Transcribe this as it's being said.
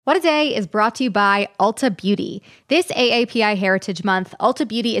What a Day is brought to you by Ulta Beauty. This AAPI Heritage Month, Ulta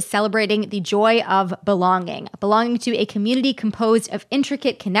Beauty is celebrating the joy of belonging to a community composed of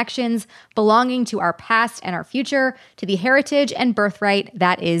intricate connections, belonging to our past and our future, to the heritage and birthright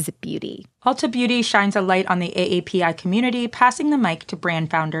that is beauty. Ulta Beauty shines a light on the AAPI community, passing the mic to brand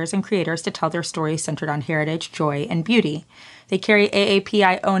founders and creators to tell their stories centered on heritage, joy, and beauty. They carry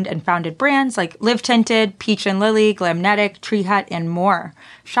AAPI-owned and founded brands like Live Tinted, Peach & Lily, Glamnetic, Tree Hut, and more.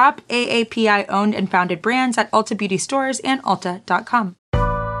 Shop AAPI-owned and founded brands at Ulta Beauty stores and Ulta.com.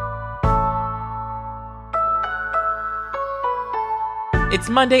 It's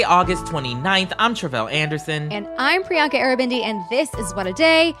Monday, August 29th. I'm Tre'vell Anderson. And I'm Priyanka Aribindi, and this is What a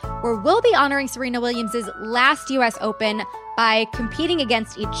Day, where we'll be honoring Serena Williams' last U.S. Open by competing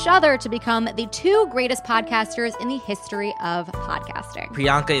against each other to become the two greatest podcasters in the history of podcasting.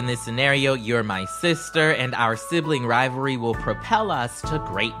 Priyanka, in this scenario, you're my sister, and our sibling rivalry will propel us to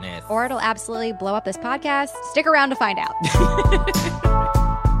greatness. Or it'll absolutely blow up this podcast. Stick around to find out.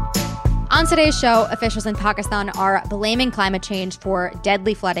 On today's show, officials in Pakistan are blaming climate change for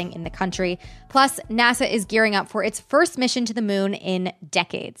deadly flooding in the country. Plus, NASA is gearing up for its first mission to the moon in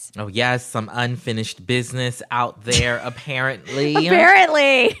decades. Oh, yes, some unfinished business out there, apparently.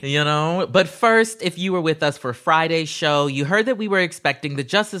 Apparently. You know, but first, if you were with us for Friday's show, you heard that we were expecting the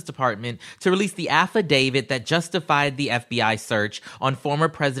Justice Department to release the affidavit that justified the FBI search on former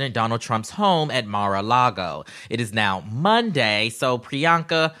President Donald Trump's home at Mar-a-Lago. It is now Monday, so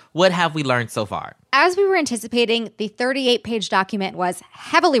Priyanka, what have we learned so far? As we were anticipating, the 38-page document was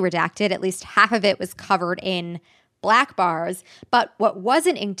heavily redacted. At least half of it was covered in black bars. But what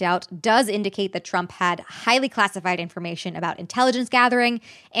wasn't inked out does indicate that Trump had highly classified information about intelligence gathering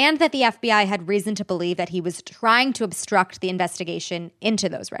and that the FBI had reason to believe that he was trying to obstruct the investigation into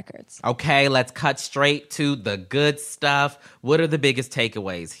those records. Okay, let's cut straight to the good stuff. What are the biggest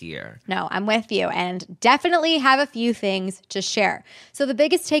takeaways here? No, I'm with you and definitely have a few things to share. So the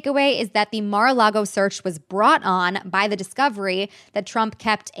biggest takeaway is that the Mar-a-Lago search was brought on by the discovery that Trump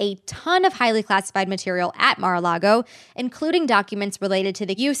kept a ton of highly classified material at Mar-a-Lago, including documents related to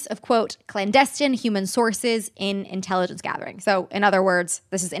the use of, quote, clandestine human sources in intelligence gathering. So, in other words,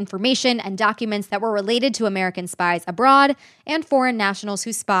 this is information and documents that were related to American spies abroad and foreign nationals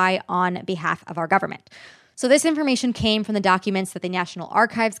who spy on behalf of our government. So this information came from the documents that the National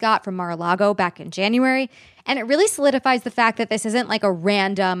Archives got from Mar-a-Lago back in January, and it really solidifies the fact that this isn't like a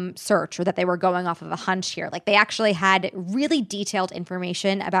random search or that they were going off of a hunch here. Like, they actually had really detailed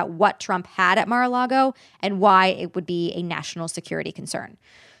information about what Trump had at Mar-a-Lago and why it would be a national security concern.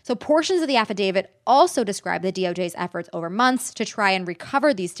 So portions of the affidavit also describe the DOJ's efforts over months to try and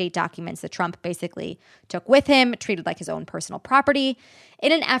recover these state documents that Trump basically took with him, treated like his own personal property,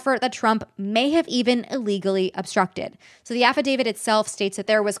 in an effort that Trump may have even illegally obstructed. So the affidavit itself states that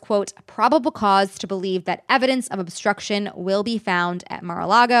there was, quote, probable cause to believe that evidence of obstruction will be found at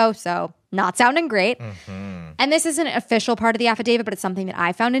Mar-a-Lago. So not sounding great. Mm-hmm. And this isn't an official part of the affidavit, but it's something that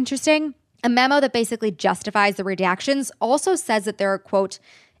I found interesting. A memo that basically justifies the redactions also says that there are, quote,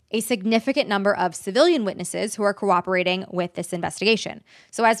 a significant number of civilian witnesses who are cooperating with this investigation.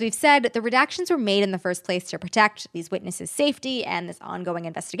 So as we've said, the redactions were made in the first place to protect these witnesses' safety and this ongoing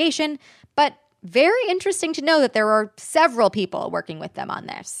investigation, but very interesting to know that there are several people working with them on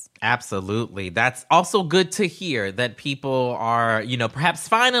this. Absolutely. That's also good to hear that people are, perhaps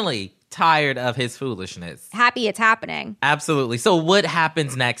finally tired of his foolishness. Happy it's happening. Absolutely. So what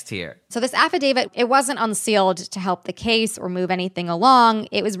happens next here? So this affidavit, it wasn't unsealed to help the case or move anything along.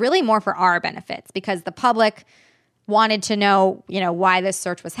 It was really more for our benefits because the public wanted to know, why this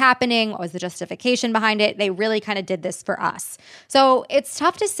search was happening, what was the justification behind it. They really kind of did this for us. So it's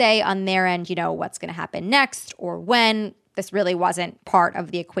tough to say on their end, what's going to happen next or when. This really wasn't part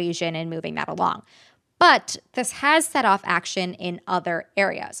of the equation in moving that along. But this has set off action in other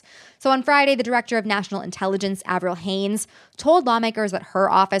areas. So on Friday, the Director of National Intelligence, Avril Haines, told lawmakers that her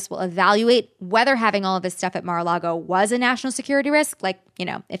office will evaluate whether having all of this stuff at Mar-a-Lago was a national security risk, like,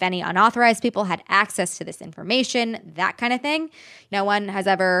 if any unauthorized people had access to this information, that kind of thing. No one has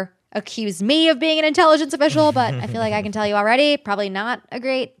ever accused me of being an intelligence official, but I feel like I can tell you already, probably not a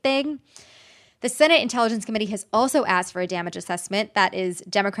great thing. The Senate Intelligence Committee has also asked for a damage assessment. That is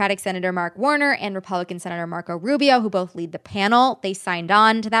Democratic Senator Mark Warner and Republican Senator Marco Rubio, who both lead the panel. They signed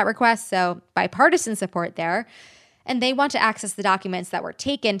on to that request, so bipartisan support there. And they want to access the documents that were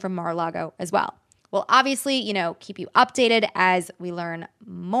taken from Mar-a-Lago as well. We'll obviously, keep you updated as we learn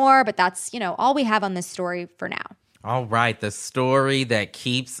more, but that's, all we have on this story for now. All right, the story that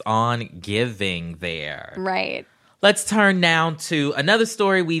keeps on giving there. Right. Let's turn now to another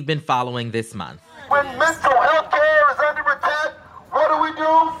story we've been following this month. When mental health care is under attack, what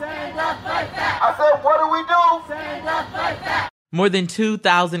do? I said, what do we do? Stand up like that. More than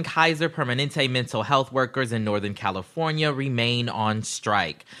 2,000 Kaiser Permanente mental health workers in Northern California remain on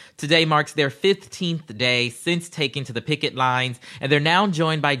strike. Today marks their 15th day since taking to the picket lines, and they're now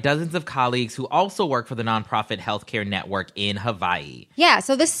joined by dozens of colleagues who also work for the nonprofit healthcare network in Hawaii. Yeah,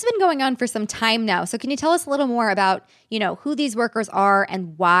 so this has been going on for some time now. So can you tell us a little more about, who these workers are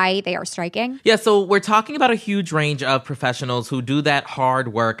and why they are striking? Yeah, so we're talking about a huge range of professionals who do that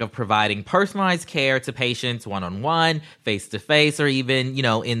hard work of providing personalized care to patients one-on-one, face-to-face, or even,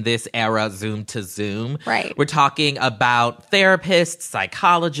 in this era, Zoom to Zoom. Right. We're talking about therapists,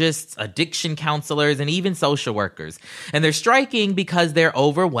 psychologists, addiction counselors, and even social workers. And they're striking because they're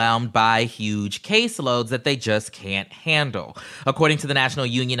overwhelmed by huge caseloads that they just can't handle. According to the National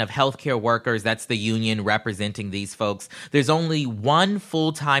Union of Healthcare Workers, that's the union representing these folks, there's only one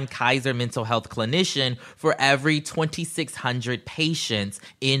full-time Kaiser mental health clinician for every 2,600 patients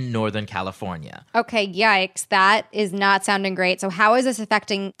in Northern California. Okay, yikes. That is not sounding great. So how is this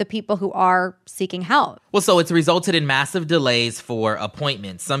affecting the people who are seeking help? Well, so it's resulted in massive delays for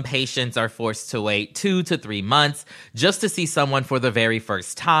appointments. Some patients are forced to wait 2 to 3 months just to see someone for the very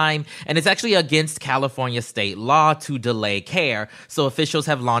first time. And it's actually against California state law to delay care. So officials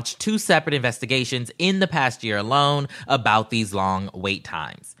have launched 2 separate investigations in the past year alone about these long wait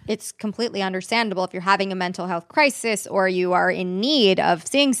times. It's completely understandable if you're having a mental health crisis or you are in need of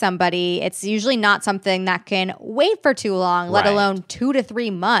seeing somebody. It's usually not something that can wait for too long, let alone 2 to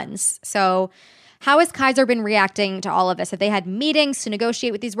 3 months. So how has Kaiser been reacting to all of this? Have they had meetings to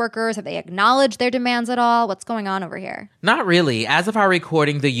negotiate with these workers? Have they acknowledged their demands at all? What's going on over here? Not really. As of our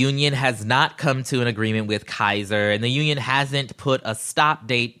recording, the union has not come to an agreement with Kaiser, and the union hasn't put a stop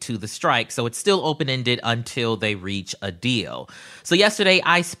date to the strike, so it's still open-ended until they reach a deal. So yesterday,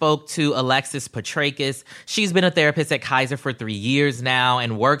 I spoke to Alexis Petrakis. She's been a therapist at Kaiser for 3 years now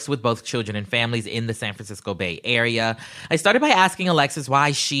and works with both children and families in the San Francisco Bay Area. I started by asking Alexis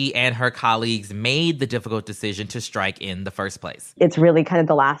why she and her colleagues made the difficult decision to strike in the first place. It's really kind of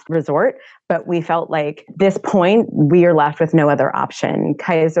the last resort, but we felt like this point, we are left with no other option.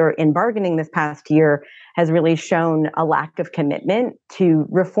 Kaiser, in bargaining this past year, has really shown a lack of commitment to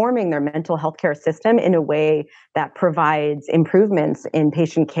reforming their mental health care system in a way that provides improvements in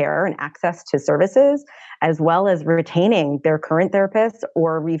patient care and access to services, as well as retaining their current therapists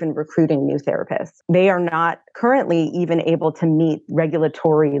or even recruiting new therapists. They are not currently even able to meet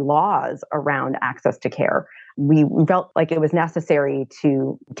regulatory laws around access to care. We felt like it was necessary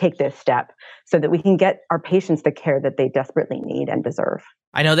to take this step so that we can get our patients the care that they desperately need and deserve.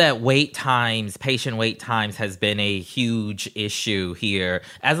 I know that patient wait times has been a huge issue here.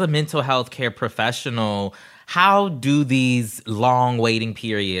 As a mental health care professional, how do these long waiting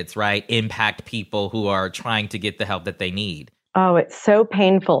periods, impact people who are trying to get the help that they need? Oh, it's so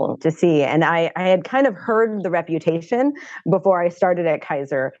painful to see. And I had kind of heard the reputation before I started at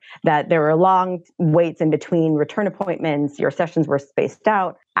Kaiser that there were long waits in between return appointments, your sessions were spaced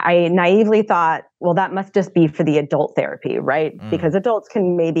out. I naively thought, well, that must just be for the adult therapy, right? Because adults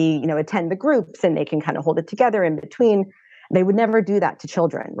can maybe, attend the groups and they can kind of hold it together in between. They would never do that to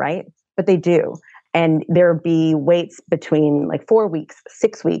children, right? But they do. And there'd be waits between 4 weeks,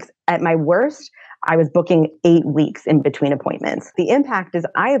 6 weeks. At my worst, I was booking 8 weeks in between appointments. The impact is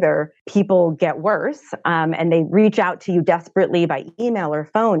either people get worse and they reach out to you desperately by email or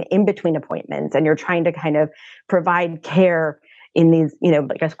phone in between appointments, and you're trying to kind of provide care in these,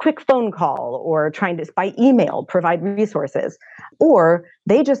 like a quick phone call or trying to, by email, provide resources, or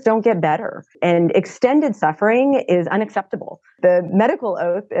they just don't get better. And extended suffering is unacceptable. The medical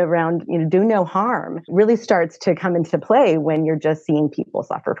oath around, do no harm really starts to come into play when you're just seeing people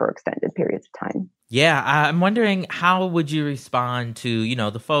suffer for extended periods of time. Yeah, I'm wondering, how would you respond to,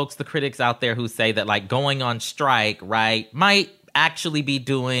 the critics out there who say that going on strike, might actually be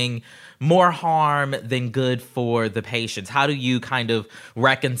doing more harm than good for the patients? How do you kind of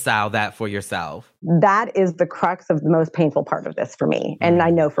reconcile that for yourself? That is the crux of the most painful part of this for me. And I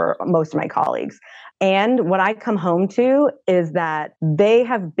know for most of my colleagues. And what I come home to is that they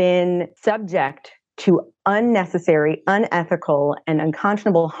have been subject to unnecessary, unethical, and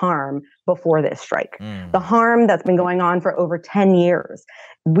unconscionable harm before this strike. The harm that's been going on for over 10 years.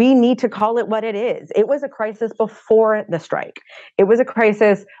 We need to call it what it is. It was a crisis before the strike. It was a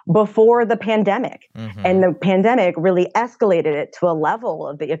crisis before the pandemic. And the pandemic really escalated it to a level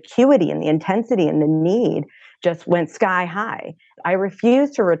of the acuity and the intensity and the need just went sky high. I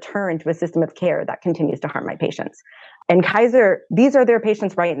refuse to return to a system of care that continues to harm my patients. And Kaiser, these are their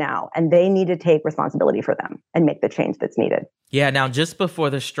patients right now, and they need to take responsibility for them and make the change that's needed. Yeah, now just before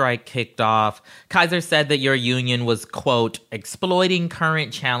the strike kicked off, Kaiser said that your union was, quote, exploiting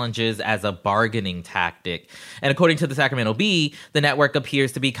current challenges as a bargaining tactic. And according to the Sacramento Bee, the network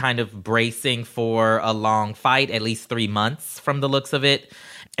appears to be kind of bracing for a long fight, at least 3 months from the looks of it.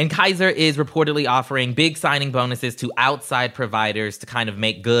 And Kaiser is reportedly offering big signing bonuses to outside providers to kind of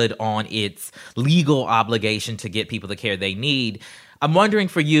make good on its legal obligation to get people the care they need. I'm wondering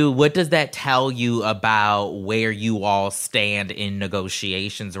for you, what does that tell you about where you all stand in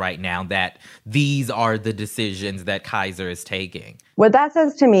negotiations right now, that these are the decisions that Kaiser is taking? What that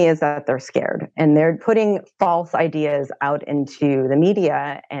says to me is that they're scared and they're putting false ideas out into the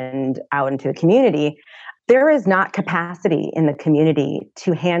media and out into the community. There is not capacity in the community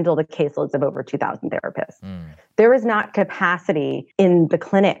to handle the caseloads of over 2,000 therapists. There is not capacity in the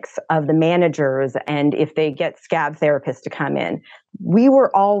clinics of the managers, and if they get scab therapists to come in. We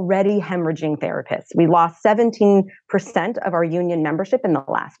were already hemorrhaging therapists. We lost 17% of our union membership in the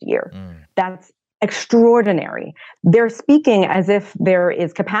last year. That's extraordinary. They're speaking as if there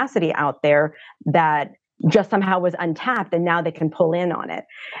is capacity out there that just somehow was untapped and now they can pull in on it.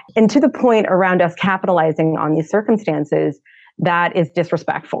 And to the point around us capitalizing on these circumstances, that is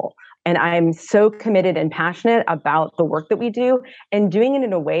disrespectful. And I'm so committed and passionate about the work that we do and doing it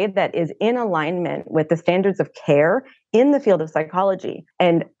in a way that is in alignment with the standards of care in the field of psychology.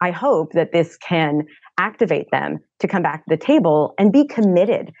 And I hope that this can activate them to come back to the table and be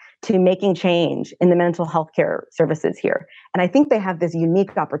committed to making change in the mental health care services here. And I think they have this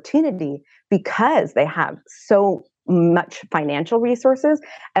unique opportunity because they have so much financial resources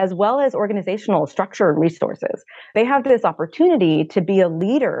as well as organizational structure and resources. They have this opportunity to be a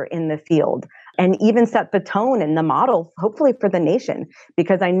leader in the field and even set the tone and the model, hopefully for the nation,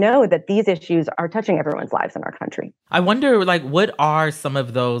 because I know that these issues are touching everyone's lives in our country. I wonder, what are some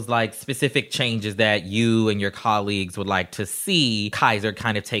of those, specific changes that you and your colleagues would like to see Kaiser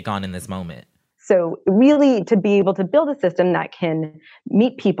kind of take on in this moment? So really, to be able to build a system that can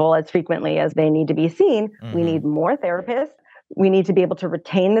meet people as frequently as they need to be seen, we need more therapists. We need to be able to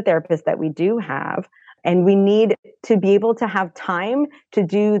retain the therapists that we do have. And we need to be able to have time to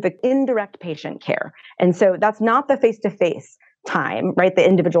do the indirect patient care. And so that's not the face-to-face time, right? The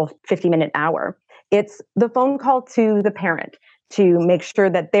individual 50-minute hour. It's the phone call to the parent to make sure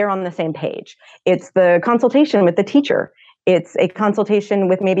that they're on the same page. It's the consultation with the teacher. It's a consultation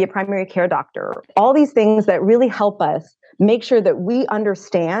with maybe a primary care doctor. All these things that really help us make sure that we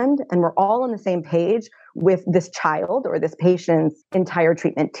understand and we're all on the same page with this child or this patient's entire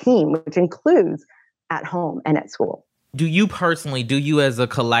treatment team, which includes at home and at school. Do you as a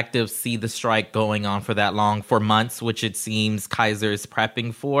collective see the strike going on for that long, for months, which it seems Kaiser is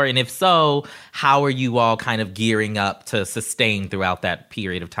prepping for? And if so, how are you all kind of gearing up to sustain throughout that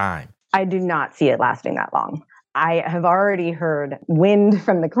period of time? I do not see it lasting that long. I have already heard wind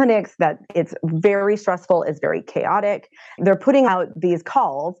from the clinics that it's very stressful, it's very chaotic. They're putting out these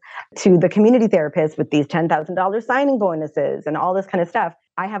calls to the community therapists with these $10,000 signing bonuses and all this kind of stuff.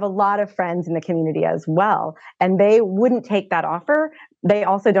 I have a lot of friends in the community as well, and they wouldn't take that offer. They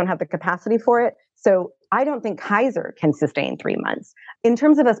also don't have the capacity for it. So I don't think Kaiser can sustain 3 months. In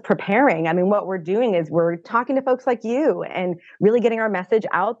terms of us preparing, what we're doing is we're talking to folks like you and really getting our message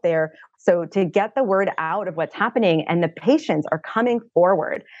out there. So to get the word out of what's happening, and the patients are coming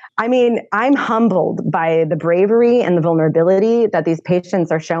forward. I'm humbled by the bravery and the vulnerability that these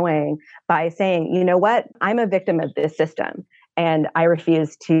patients are showing by saying, you know what, I'm a victim of this system and I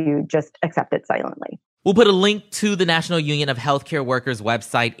refuse to just accept it silently. We'll put a link to the National Union of Healthcare Workers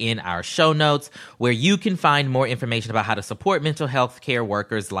website in our show notes, where you can find more information about how to support mental health care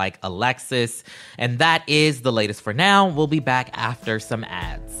workers like Alexis. And that is the latest for now. We'll be back after some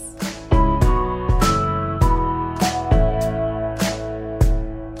ads.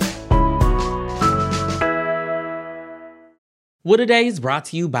 What A Day is brought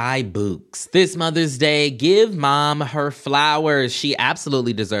to you by Bouqs. This Mother's Day, give mom her flowers. She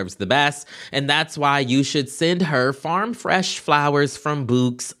absolutely deserves the best, and that's why you should send her farm fresh flowers from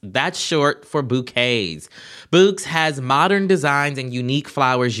Bouqs. That's short for bouquets. Bouqs has modern designs and unique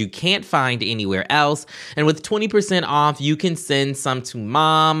flowers you can't find anywhere else, and with 20% off, you can send some to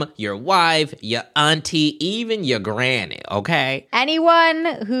mom, your wife, your auntie, even your granny, okay?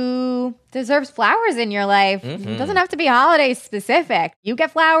 Anyone who deserves flowers in your life. It doesn't have to be holiday specific. You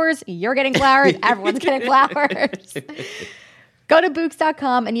get flowers, you're getting flowers, everyone's getting flowers. Go to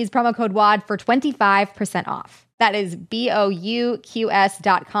Bouqs.com and use promo code WAD for 25% off. That is BOUQS.com,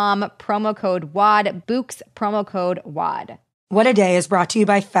 promo code WAD, Bouqs, promo code WAD. What a Day is brought to you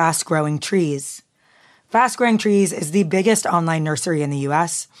by Fast Growing Trees. Fast Growing Trees is the biggest online nursery in the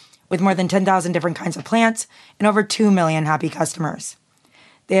U.S., with more than 10,000 different kinds of plants and over 2 million happy customers.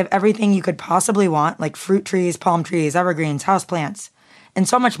 They have everything you could possibly want, like fruit trees, palm trees, evergreens, houseplants, and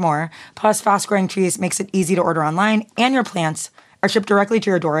so much more. Plus, Fast Growing Trees makes it easy to order online, and your plants are shipped directly to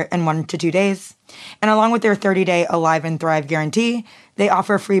your door in 1 to 2 days. And along with their 30-day Alive and Thrive guarantee, they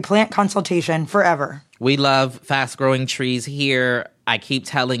offer free plant consultation forever. We love Fast Growing Trees here. I keep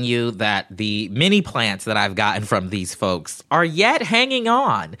telling you that the mini plants that I've gotten from these folks are yet hanging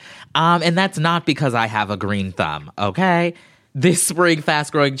on. And that's not because I have a green thumb, okay? This spring,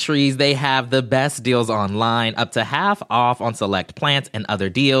 Fast Growing Trees, they have the best deals online, up to half off on select plants and other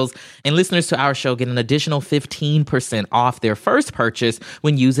deals. And listeners to our show get an additional 15% off their first purchase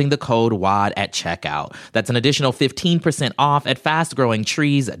when using the code WAD at checkout. That's an additional 15% off at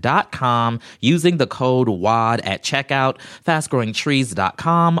fastgrowingtrees.com using the code WAD at checkout.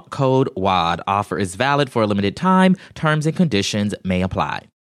 Fastgrowingtrees.com, code WAD. Offer is valid for a limited time. Terms and conditions may apply.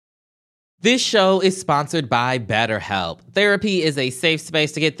 This show is sponsored by BetterHelp. Therapy is a safe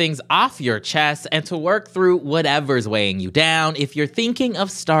space to get things off your chest and to work through whatever's weighing you down. If you're thinking of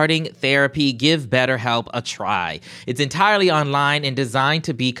starting therapy, give BetterHelp a try. It's entirely online and designed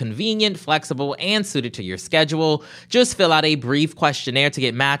to be convenient, flexible, and suited to your schedule. Just fill out a brief questionnaire to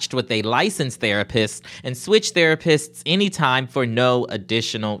get matched with a licensed therapist and switch therapists anytime for no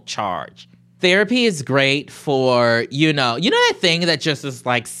additional charge. Therapy is great for, you know that thing that just is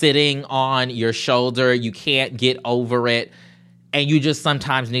like sitting on your shoulder, you can't get over it, and you just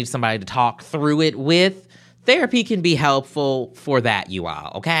sometimes need somebody to talk through it with? Therapy can be helpful for that, you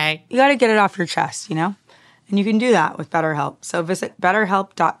all, okay? You got to get it off your chest, And you can do that with BetterHelp. So visit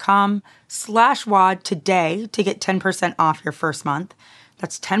betterhelp.com/WAD today to get 10% off your first month.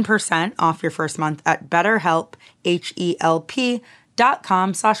 That's 10% off your first month at BetterHelp,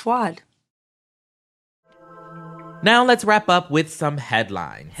 HELP.com/WAD. Now let's wrap up with some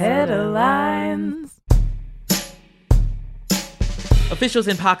headlines. Headlines. Officials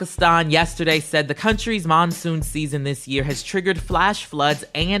in Pakistan yesterday said the country's monsoon season this year has triggered flash floods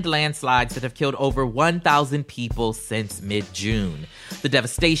and landslides that have killed over 1,000 people since mid-June. The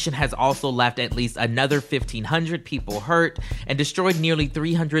devastation has also left at least another 1,500 people hurt and destroyed nearly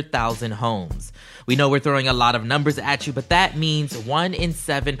 300,000 homes. We know we're throwing a lot of numbers at you, but that means 1 in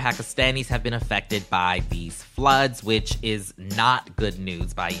 7 Pakistanis have been affected by these floods, which is not good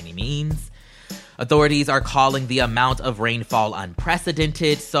news by any means. Authorities are calling the amount of rainfall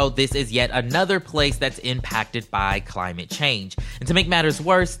unprecedented, so this is yet another place that's impacted by climate change. And to make matters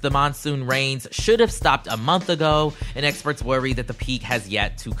worse, the monsoon rains should have stopped a month ago, and experts worry that the peak has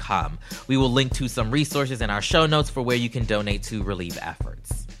yet to come. We will link to some resources in our show notes for where you can donate to relief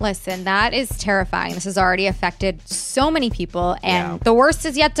efforts. Listen, that is terrifying. This has already affected so many people, and the worst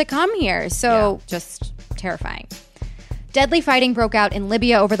is yet to come here. So just terrifying. Deadly fighting broke out in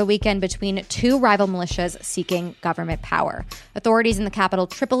Libya over the weekend between 2 rival militias seeking government power. Authorities in the capital,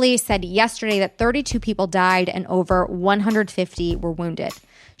 Tripoli, said yesterday that 32 people died and over 150 were wounded.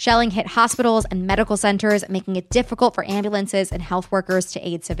 Shelling hit hospitals and medical centers, making it difficult for ambulances and health workers to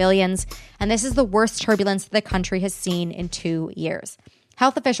aid civilians. And this is the worst turbulence the country has seen in 2 years.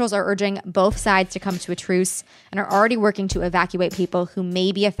 Health officials are urging both sides to come to a truce and are already working to evacuate people who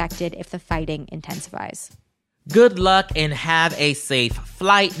may be affected if the fighting intensifies. Good luck and have a safe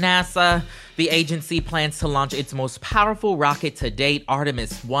flight, NASA. The agency plans to launch its most powerful rocket to date,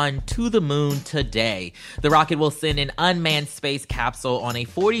 Artemis 1, to the moon today. The rocket will send an unmanned space capsule on a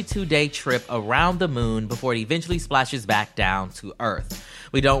 42-day trip around the moon before it eventually splashes back down to Earth.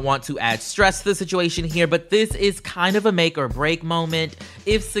 We don't want to add stress to the situation here, but this is kind of a make or break moment.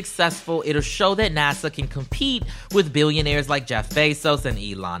 If successful, it'll show that NASA can compete with billionaires like Jeff Bezos and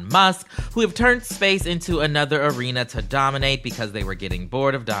Elon Musk, who have turned space into another arena to dominate because they were getting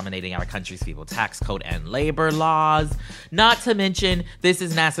bored of dominating our country's people tax code and labor laws. Not to mention, this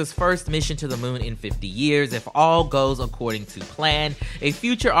is NASA's first mission to the moon in 50 years. If all goes according to plan, a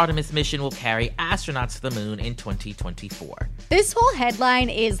future Artemis mission will carry astronauts to the moon in 2024. This whole headline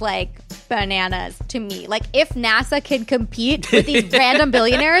is like bananas to me. Like, if NASA can compete with these random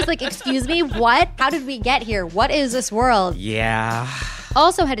billionaires, like, excuse me, what? How did we get here? What is this world? Yeah.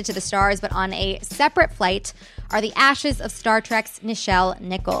 Also headed to the stars, but on a separate flight, are the ashes of Star Trek's Nichelle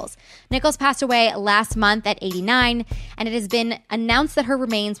Nichols. Nichols passed away last month at 89, and it has been announced that her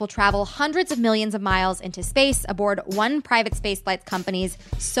remains will travel hundreds of millions of miles into space aboard one private spaceflight company's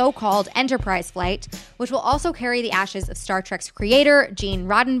so-called Enterprise flight, which will also carry the ashes of Star Trek's creator, Gene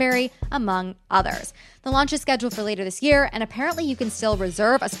Roddenberry, among others. The launch is scheduled for later this year, and apparently you can still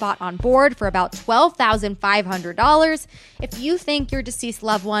reserve a spot on board for about $12,500 if you think your deceased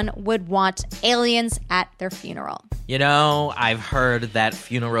loved one would want aliens at their funeral. You know, I've heard that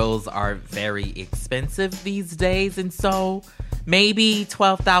funerals are very expensive these days, and so maybe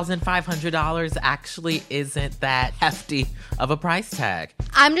 $12,500 actually isn't that hefty of a price tag.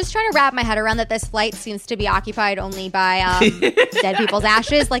 I'm just trying to wrap my head around that this flight seems to be occupied only by dead people's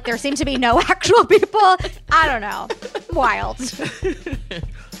ashes. Like, there seem to be no actual people. I don't know. Wild.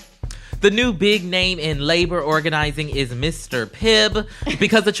 The new big name in labor organizing is Mr. Pibb,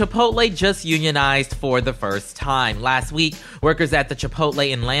 because the Chipotle just unionized for the first time. Last week, workers at the Chipotle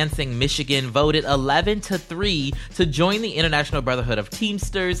in Lansing, Michigan voted 11-3 to join the International Brotherhood of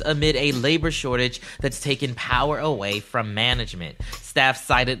Teamsters amid a labor shortage that's taken power away from management. Staff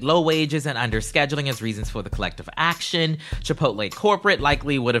cited low wages and underscheduling as reasons for the collective action. Chipotle corporate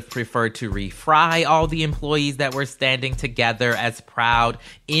likely would have preferred to refry all the employees that were standing together as proud,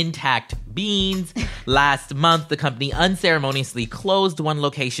 intact beans. Last month, the company unceremoniously closed one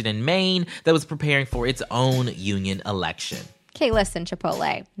location in Maine that was preparing for its own union election. Okay, listen,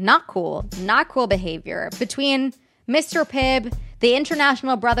 Chipotle. Not cool. Not cool behavior. Between Mr. Pibb, the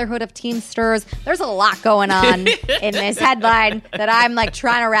International Brotherhood of Teamsters, there's a lot going on in this headline that I'm like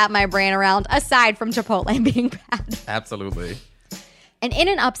trying to wrap my brain around, aside from Chipotle being bad. Absolutely. And in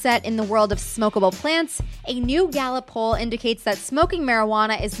an upset in the world of smokable plants, a new Gallup poll indicates that smoking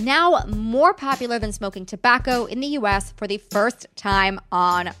marijuana is now more popular than smoking tobacco in the U.S. for the first time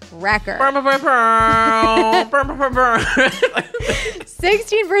on record.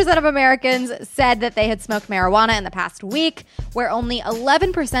 16% of Americans said that they had smoked marijuana in the past week, where only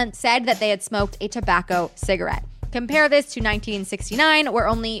 11% said that they had smoked a tobacco cigarette. Compare this to 1969, where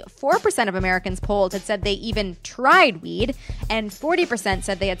only 4% of Americans polled had said they even tried weed, and 40%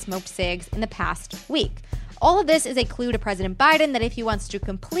 said they had smoked cigs in the past week. All of this is a clue to President Biden that if he wants to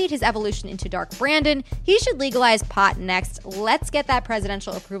complete his evolution into Dark Brandon, he should legalize pot next. Let's get that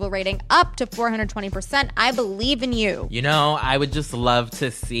presidential approval rating up to 420%. I believe in you. You know, I would just love to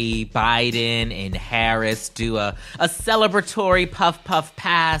see Biden and Harris do a celebratory puff puff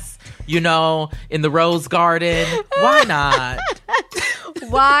pass, you know, in the Rose Garden. Why not?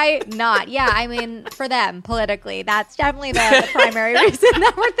 Why not? Yeah, I mean, for them, politically, that's definitely the primary reason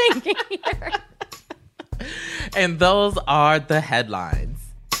that we're thinking here. And those are the headlines.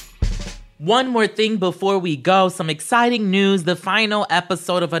 One more thing before we go, some exciting news. The final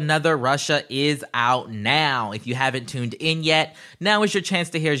episode of Another Russia is out now. If you haven't tuned in yet, now is your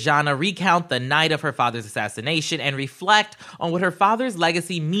chance to hear Zhana recount the night of her father's assassination and reflect on what her father's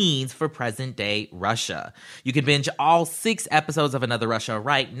legacy means for present-day Russia. You can binge all 6 episodes of Another Russia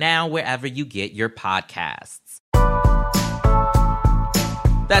right now wherever you get your podcasts.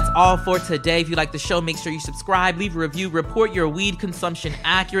 That's all for today. If you like the show, make sure you subscribe, leave a review, report your weed consumption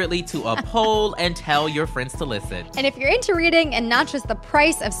accurately to a poll, and tell your friends to listen. And if you're into reading and not just the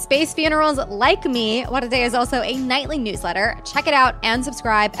price of space funerals like me, What a Day is also a nightly newsletter. Check it out and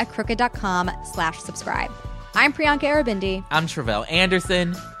subscribe at crooked.com/subscribe. I'm Priyanka Arabindi. I'm Tre'vell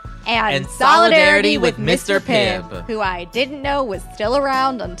Anderson. And solidarity with Mr. Pibb, who I didn't know was still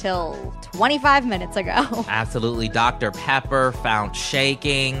around until 25 minutes ago. Absolutely. Dr. Pepper found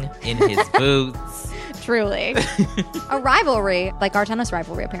shaking in his boots. Truly. A rivalry, like our tennis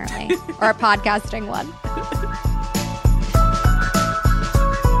rivalry, apparently, or a podcasting one.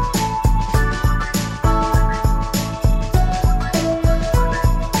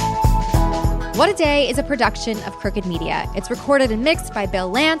 What a Day is a production of Crooked Media. It's recorded and mixed by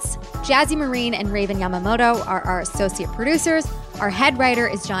Bill Lance. Jazzy Marine and Raven Yamamoto are our associate producers. Our head writer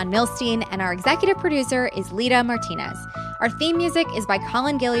is John Milstein, and our executive producer is Lita Martinez. Our theme music is by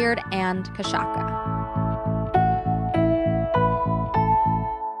Colin Gilliard and Kashaka.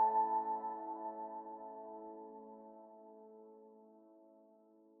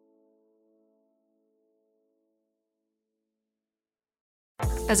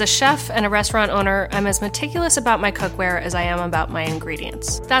 As a chef and a restaurant owner, I'm as meticulous about my cookware as I am about my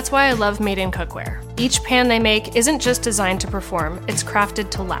ingredients. That's why I love Made in Cookware. Each pan they make isn't just designed to perform, it's crafted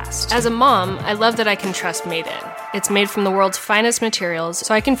to last. As a mom, I love that I can trust Made in. It's made from the world's finest materials,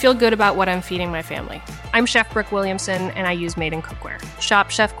 so I can feel good about what I'm feeding my family. I'm Chef Brooke Williamson, and I use Made in Cookware.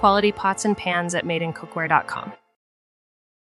 Shop chef quality pots and pans at madeincookware.com.